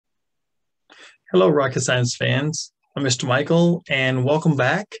Hello, Rocket Science fans. I'm Mr. Michael, and welcome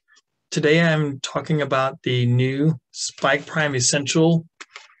back. Today I'm talking about the new Spike Prime Essential,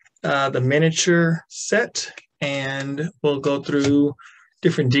 the miniature set, and we'll go through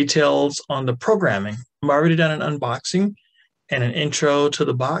different details on the programming. I've already done an unboxing and an intro to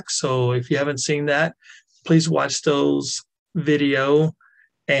the box, so if you haven't seen that, please watch those video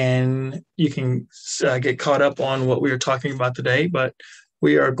and you can get caught up on what we are talking about today. But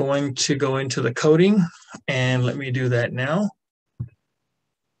we are going to go into the coding, and let me do that now.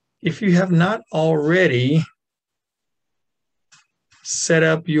 If you have not already set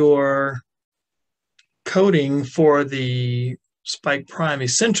up your coding for the Spike Prime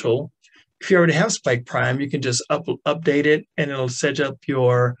Essential, if you already have Spike Prime, you can just update it and it'll set up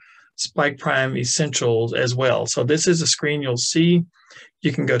your Spike Prime Essentials as well. So this is a screen you'll see.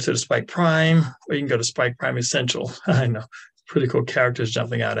 You can go to the Spike Prime or you can go to Spike Prime Essential. I know, pretty cool characters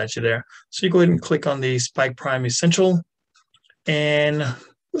jumping out at you there. So you go ahead and click on the Spike Prime Essential, and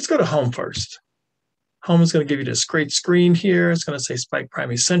let's go to Home first. Home is going to give you this great screen here. It's going to say Spike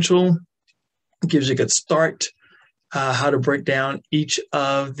Prime Essential. It gives you a good start, how to break down each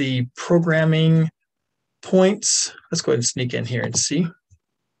of the programming points. Let's go ahead and sneak in here and see.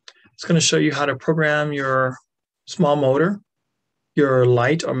 It's going to show you how to program your small motor, your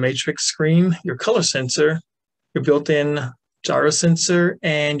light or matrix screen, your color sensor, your built-in gyro sensor,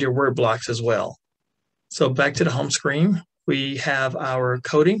 and your word blocks as well. So back to the home screen, we have our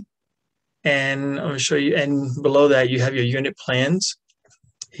coding, and I'm going to show you, and below that you have your unit plans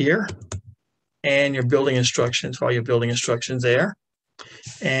here and your building instructions, all your building instructions there.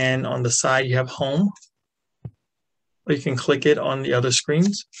 And on the side you have home, or you can click it on the other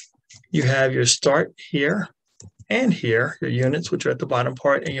screens. You have your start here and here, your units, which are at the bottom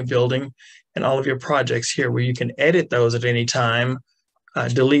part, and your building, and all of your projects here where you can edit those at any time,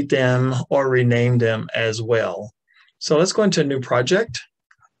 delete them, or rename them as well. So let's go into a new project,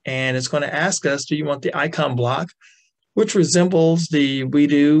 and it's going to ask us, do you want the icon block, which resembles the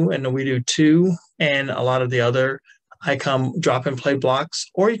WeDo and the WeDo 2 and a lot of the other icon drop and play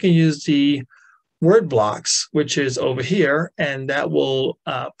blocks, or you can use the word blocks, which is over here, and that will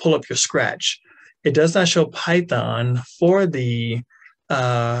pull up your Scratch. It does not show Python for the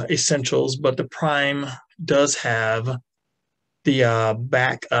Essentials, but the Prime does have the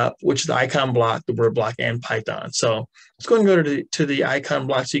backup, which is the icon block, the word block, and Python. So let's go and go to the icon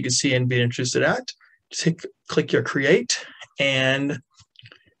block so you can see and be interested at. Click your create, and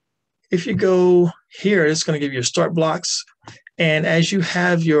if you go here, it's going to give you start blocks. And as you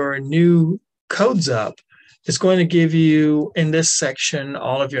have your new codes up, it's going to give you in this section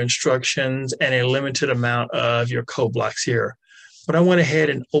all of your instructions and a limited amount of your code blocks here. But I went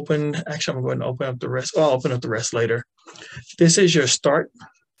ahead and opened, actually I'm going to open up the rest. I'll open up the rest later. This is your start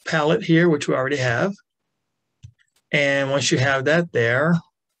palette here, which we already have. And once you have that there,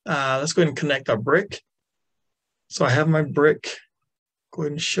 let's go ahead and connect our brick. So I have my brick. Go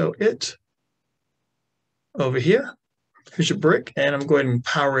ahead and show it over here. Here's your brick, and I'm going to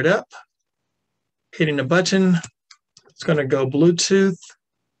power it up. Hitting the button, it's going to go Bluetooth,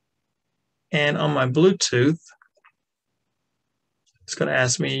 and on my Bluetooth, it's going to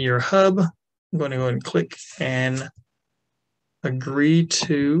ask me your hub. I'm going to go ahead and click and agree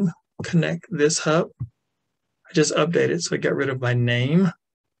to connect this hub. I just updated, so I got rid of my name,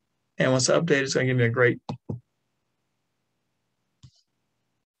 and once I update, it's going to give me a great. I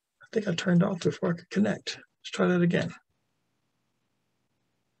think I turned off before I could connect. Let's try that again.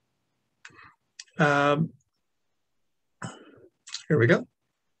 Here we go.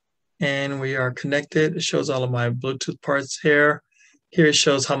 And we are connected. It shows all of my Bluetooth parts here. Here it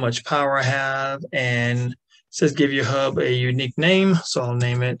shows how much power I have, and it says give your hub a unique name. So I'll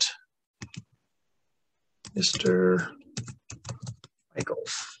name it Mr. Michael.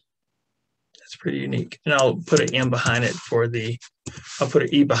 That's pretty unique. And I'll put an M behind it for I'll put an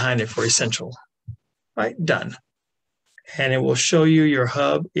E behind it for essential. All right, done. And it will show you your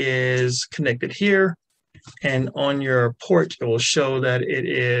hub is connected here, and on your port it will show that it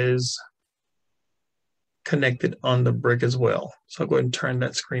is connected on the brick as well. So I'll go ahead and turn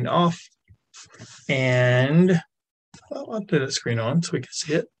that screen off, and I'll put the screen on so we can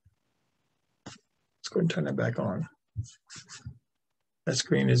see it. Let's go ahead and turn that back on. That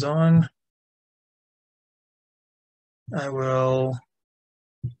screen is on. I will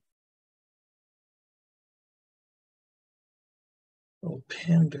I'll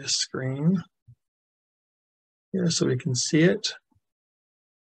pin this screen here so we can see it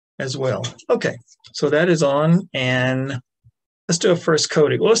as well. Okay, so that is on, and let's do a first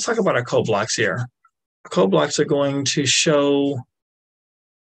coding. Well, let's talk about our code blocks here. Our code blocks are going to show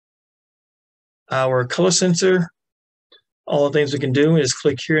Our color sensor, all the things we can do is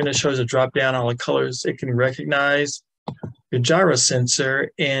click here and it shows a drop down all the colors it can recognize. Your gyro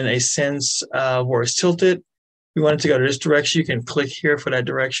sensor, in a sense where it's tilted, you want it to go to this direction, you can click here for that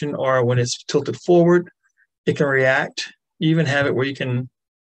direction, or when it's tilted forward, it can react. You even have it where you can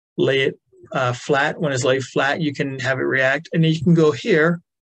lay it flat. When it's laid flat, you can have it react. And then you can go here,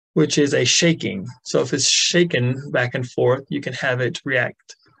 which is a shaking. So if it's shaken back and forth, you can have it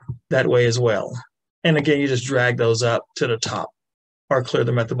react that way as well. And again, you just drag those up to the top or clear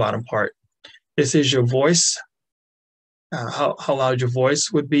them at the bottom part. This is your voice, how loud your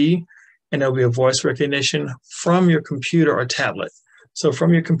voice would be. And there'll be a voice recognition from your computer or tablet. So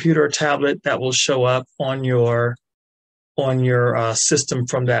from your computer or tablet, that will show up on your system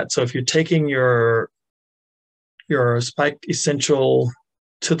from that. So if you're taking your Spike Essential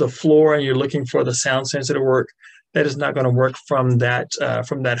to the floor and you're looking for the sound sensor to work, that is not going to work from that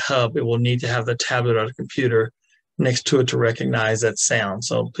hub. It will need to have the tablet or the computer next to it to recognize that sound.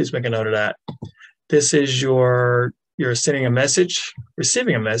 So please make a note of that. This is you're sending a message,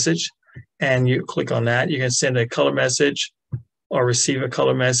 receiving a message, and you click on that. You can send a color message or receive a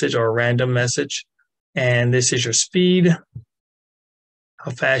color message or a random message. And this is your speed,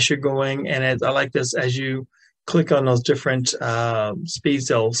 how fast you're going. And I like this, as you click on those different speeds,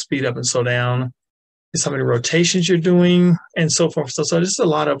 they'll speed up and slow down. It's how many rotations you're doing and so forth. So this is a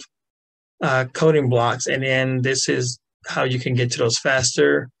lot of coding blocks. And then this is how you can get to those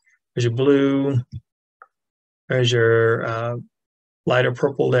faster. There's your blue. There's your lighter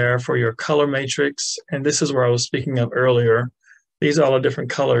purple there for your color matrix. And this is where I was speaking of earlier. These are all the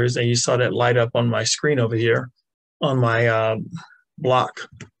different colors, and you saw that light up on my screen over here on my block.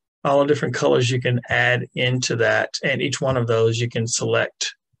 All the different colors you can add into that, and each one of those you can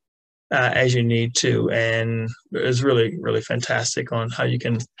select as you need to. And it's really, really fantastic on how you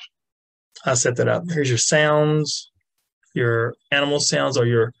can set that up. Here's your sounds, your animal sounds or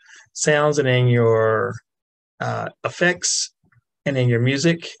your sounds, and then your effects, and then your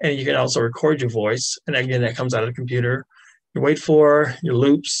music. And you can also record your voice. And again, that comes out of the computer. You wait for your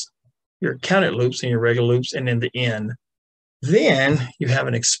loops, your counted loops and your regular loops, and then the end. Then you have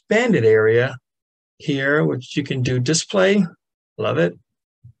an expanded area here, which you can do display, love it,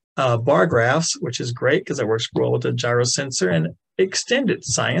 bar graphs, which is great because it works well with the gyro sensor, and extended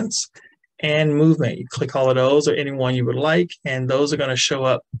science and movement. You click all of those or any one you would like, and those are going to show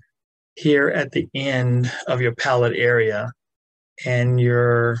up here at the end of your palette area. And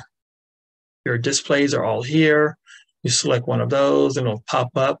your displays are all here. You select one of those and it'll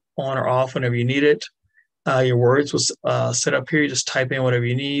pop up on or off whenever you need it. Your words will set up here. You just type in whatever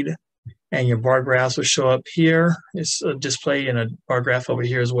you need. And your bar graphs will show up here. It's a display and a bar graph over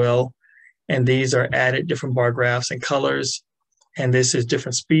here as well. And these are added different bar graphs and colors. And this is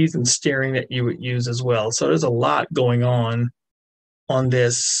different speeds and steering that you would use as well. So there's a lot going on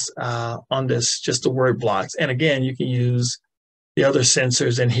this, just the word blocks. And again, you can use the other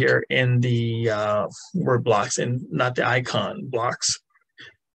sensors in here in the word blocks and not the icon blocks.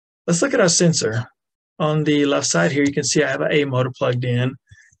 Let's look at our sensor. On the left side here, you can see I have an A motor plugged in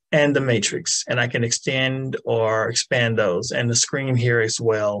and the matrix, and I can extend or expand those, and the screen here as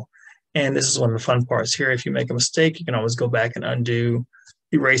well. And this is one of the fun parts here. If you make a mistake, you can always go back and undo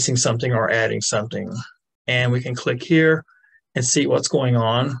erasing something or adding something. And we can click here and see what's going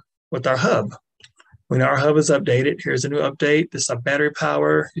on with our hub. When our hub is updated, here's a new update. This is our battery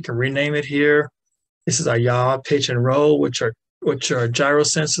power. You can rename it here. This is our yaw, pitch, and roll, which are gyro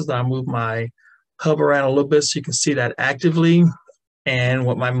sensors. I'll move my hub around a little bit so you can see that actively and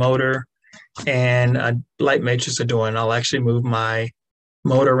what my motor and light matrix are doing. I'll actually move my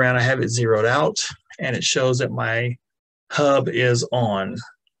motor around. I have it zeroed out, and it shows that my hub is on.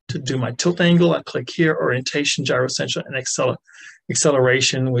 To do my tilt angle, I click here, orientation, gyro sensor, and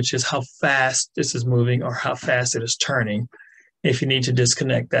acceleration, which is how fast this is moving or how fast it is turning. If you need to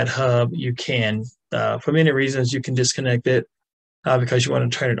disconnect that hub, you can. For many reasons, you can disconnect it because you want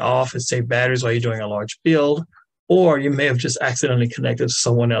to turn it off and save batteries while you're doing a large build, or you may have just accidentally connected to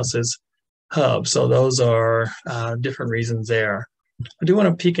someone else's hub. So those are different reasons there. I do want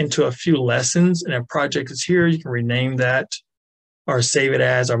to peek into a few lessons, and a project is here. You can rename that or save it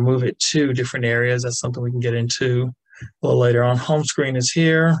as or move it to different areas. That's something we can get into a little later on. Home screen is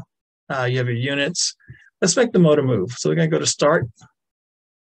here. You have your units. Let's make the motor move. So we're going to go to start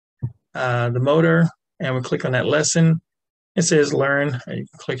the motor, and we click on that lesson. It says learn, and you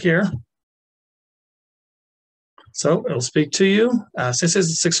can click here. So it'll speak to you. Since it's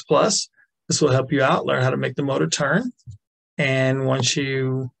a 6 Plus, this will help you out, learn how to make the motor turn. And once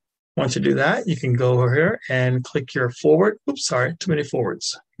you do that, you can go over here and click your forward. Oops, sorry, too many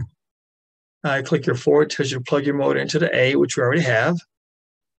forwards. Click your forward, tells you to plug your motor into the A, which we already have.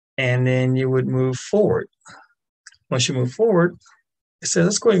 And then you would move forward. Once you move forward, it says,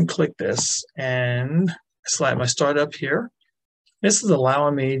 let's go ahead and click this and slide my start up here. This is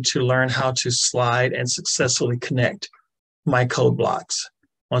allowing me to learn how to slide and successfully connect my code blocks.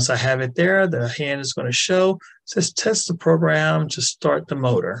 Once I have it there, the hand is going to show, it says test the program to start the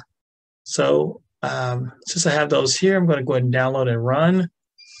motor. So since I have those here, I'm going to go ahead and download and run.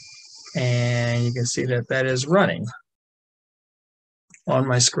 And you can see that that is running on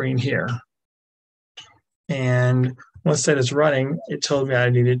my screen here. And once that is running, it told me I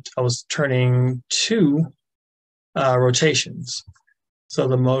was turning 2 rotations. So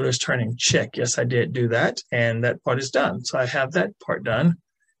the motor is turning. Check. Yes, I did do that. And that part is done. So I have that part done.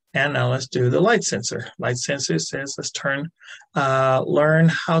 And now let's do the light sensor. Light sensor says let's learn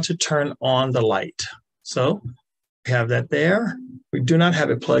how to turn on the light. So we have that there. We do not have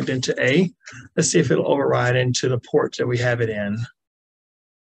it plugged into A. Let's see if it'll override into the port that we have it in.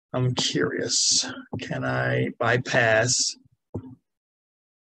 I'm curious. Can I bypass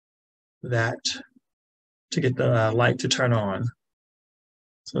that to get the light to turn on?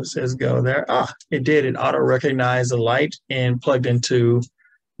 So it says go there. Ah, it did. It auto-recognized the light and plugged into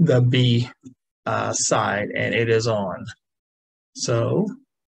the B side, and it is on. So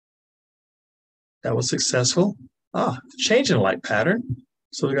that was successful. Changing the light pattern.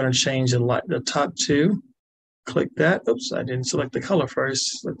 So we're going to change the top 2. Click that. Oops, I didn't select the color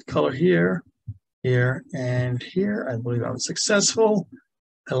first. Select the color here, here, and here. I believe I was successful.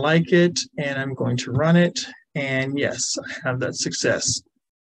 I like it, and I'm going to run it. And yes, I have that success.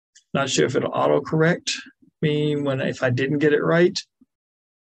 Not sure if it'll auto-correct me if I didn't get it right.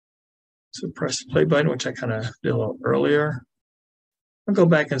 So press the play button, which I kind of did a little earlier. I'll go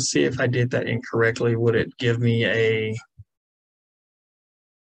back and see if I did that incorrectly. Would it give me a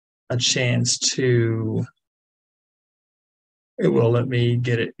chance to... It will let me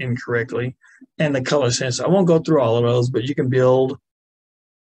get it incorrectly. And the color sensor, I won't go through all of those, but you can build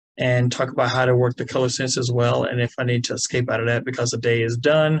and talk about how to work the color sense as well. And if I need to escape out of that because the day is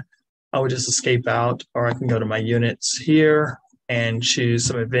done, I would just escape out, or I can go to my units here and choose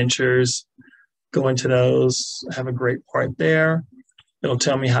some adventures, go into those, have a great part there. It'll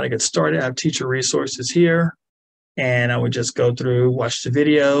tell me how to get started. I have teacher resources here, and I would just go through, watch the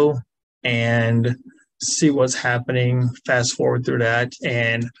video, and see what's happening, fast forward through that,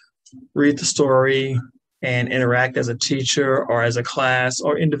 and read the story and interact as a teacher or as a class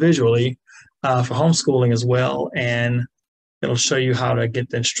or individually for homeschooling as well. And it'll show you how to get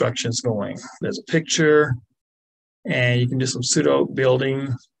the instructions going. There's a picture, and you can do some pseudo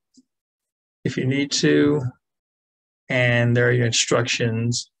building if you need to. And there are your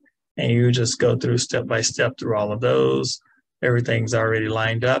instructions, and you just go through step by step through all of those. Everything's already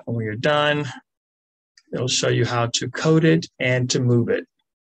lined up, and when you're done, it'll show you how to code it and to move it.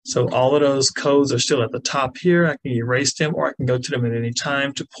 So all of those codes are still at the top here. I can erase them, or I can go to them at any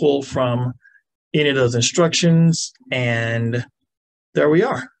time to pull from any of those instructions. And there we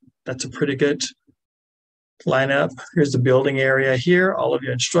are. That's a pretty good lineup. Here's the building area here, all of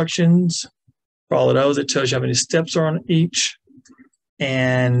your instructions. For all of those, it tells you how many steps are on each.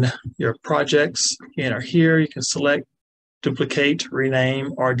 And your projects, again, are here. You can select, duplicate,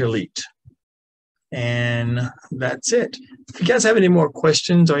 rename, or delete. And that's it. If you guys have any more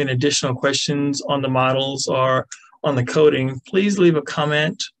questions or any additional questions on the models or on the coding, please leave a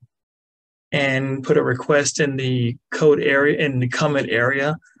comment and put a request in the code area, in the comment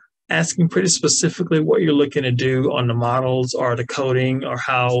area, asking pretty specifically what you're looking to do on the models or the coding or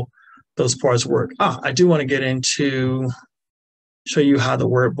how those parts work. I do want to get into, show you how the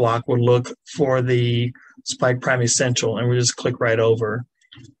word block would look for the Spike Prime Essential, and we'll just click right over.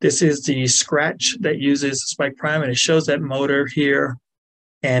 This is the Scratch that uses Spike Prime, and it shows that motor here,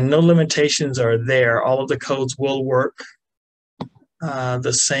 and no limitations are there. All of the codes will work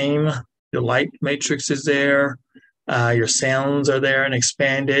the same. The light matrix is there. Your sounds are there and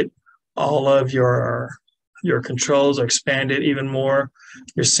expanded. All of your controls are expanded even more.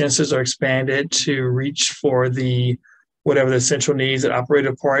 Your sensors are expanded to reach for the whatever the central needs and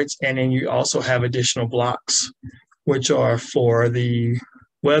operator parts. And then you also have additional blocks, which are for the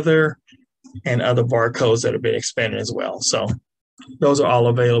weather and other barcodes that have been expanded as well. So those are all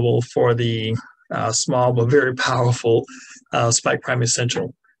available for the small but very powerful Spike Prime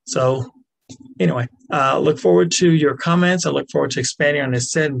Essential. So anyway, look forward to your comments. I look forward to expanding on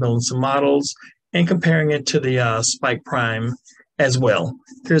this set and building some models and comparing it to the Spike Prime as well.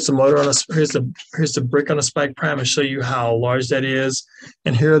 Here's the motor on here's the brick on the Spike Prime and show you how large that is.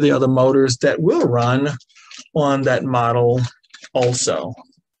 And here are the other motors that will run on that model also.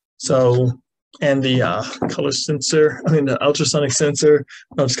 So and the color sensor, the ultrasonic sensor.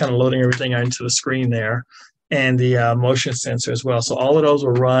 I'm just kind of loading everything into the screen there, and the motion sensor as well. So all of those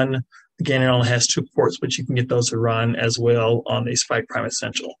will run. Again, it only has 2 ports, but you can get those to run as well on the Spike Prime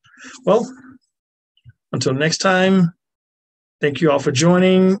Essential. Well, until next time, thank you all for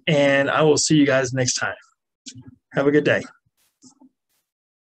joining, and I will see you guys next time. Have a good day.